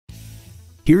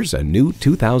Here's a new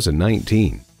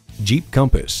 2019 Jeep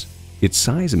Compass. Its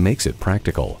size makes it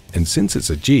practical, and since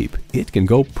it's a Jeep, it can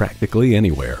go practically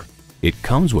anywhere. It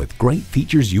comes with great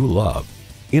features you love: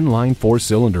 inline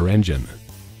 4-cylinder engine,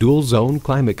 dual zone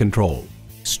climate control,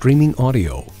 streaming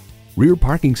audio, rear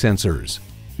parking sensors,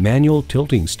 manual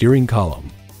tilting steering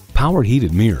column, power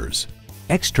heated mirrors,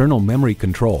 external memory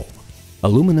control,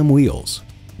 aluminum wheels,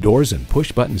 doors and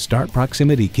push-button start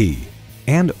proximity key,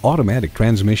 and automatic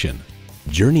transmission.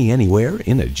 Journey anywhere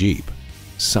in a Jeep.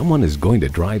 Someone is going to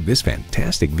drive this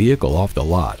fantastic vehicle off the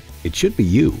lot. It should be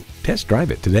you. Test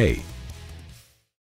drive it today.